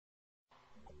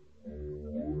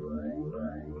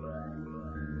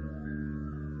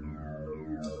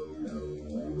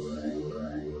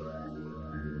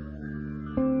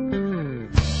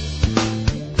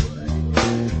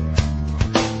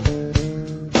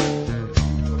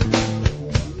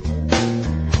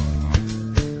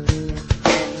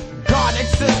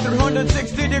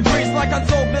like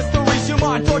unsolved mysteries. Your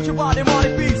mind tortured by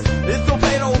demonic beats. It's so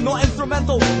fatal, no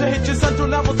instrumental to hit your central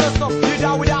nervous system. You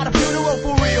die without a funeral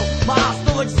for real. My heart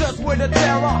still exists with a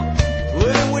terror.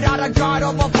 Living without a guide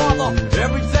or a father.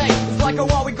 Every day it's like a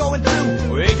war we going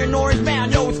through. Agent Orange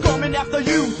Man, yo, it's coming after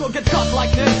you. So get cut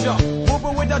like ninja.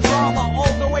 Moving with the drama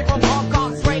all the way from Hong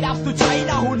Kong straight out to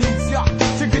China. Who needs ya?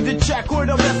 To get the check with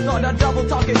a mister. The double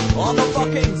talking on the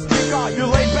fucking speaker. You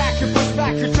lay back, you push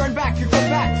back, you turn back, you come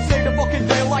back. Say the fucking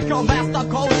day like a master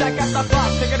Kodak at the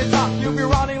clock. Take it talk, you be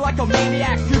running like a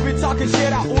maniac. You be talking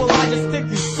shit out, well I just think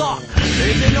you suck.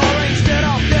 Agent Orange, get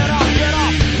up, get up, get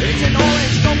up. Agent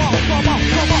Orange, come on, come on,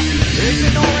 come on.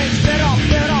 Agent Orange, get up,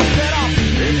 get up, get up.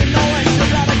 Agent Orange, you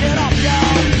better get up, yo.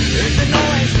 Agent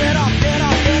Orange, get up, get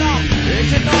up, get up.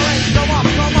 Agent Orange, come up,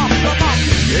 come up, come up.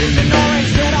 Agent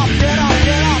Orange, get up, get up,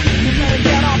 get up. You better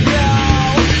get up, yo.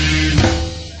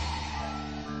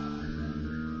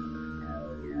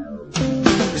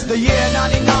 It's the year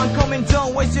 99 coming,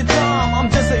 don't waste your time. I'm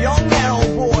just a young man,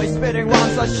 old boy, spitting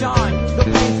rhymes that shine. The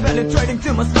pain's penetrating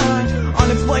to my spine.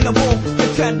 Unexplainable, you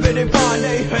can't be defined.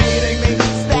 They hating me,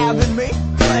 stabbing me,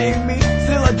 playing me.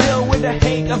 Still I deal with the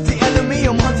hate of the enemy.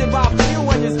 I'm hunted by few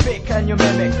when you speak and you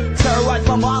mimic. Terrorize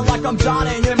my mind like I'm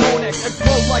Johnny Mnemonic.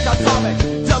 Explode like atomic,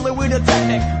 deadly with a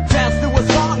technique. Dance to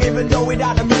a song even though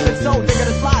without the music. So digga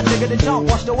the slide, digga the jump,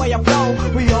 watch the way I flow.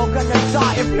 We all gonna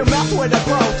die if you mess with the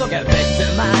pro. So get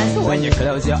victimized when you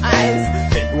close your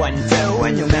eyes. Hit 1, 2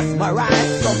 when you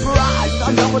mesmerize. Surprise,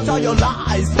 I never tell your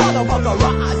lies. Motherfucker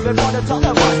rise before the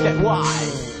televised get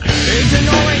wise. Agent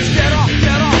Orange, get up,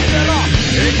 get up, get up.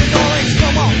 Agent Orange,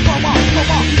 come on, come on,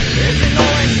 come on. Agent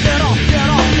Orange, get up, get up.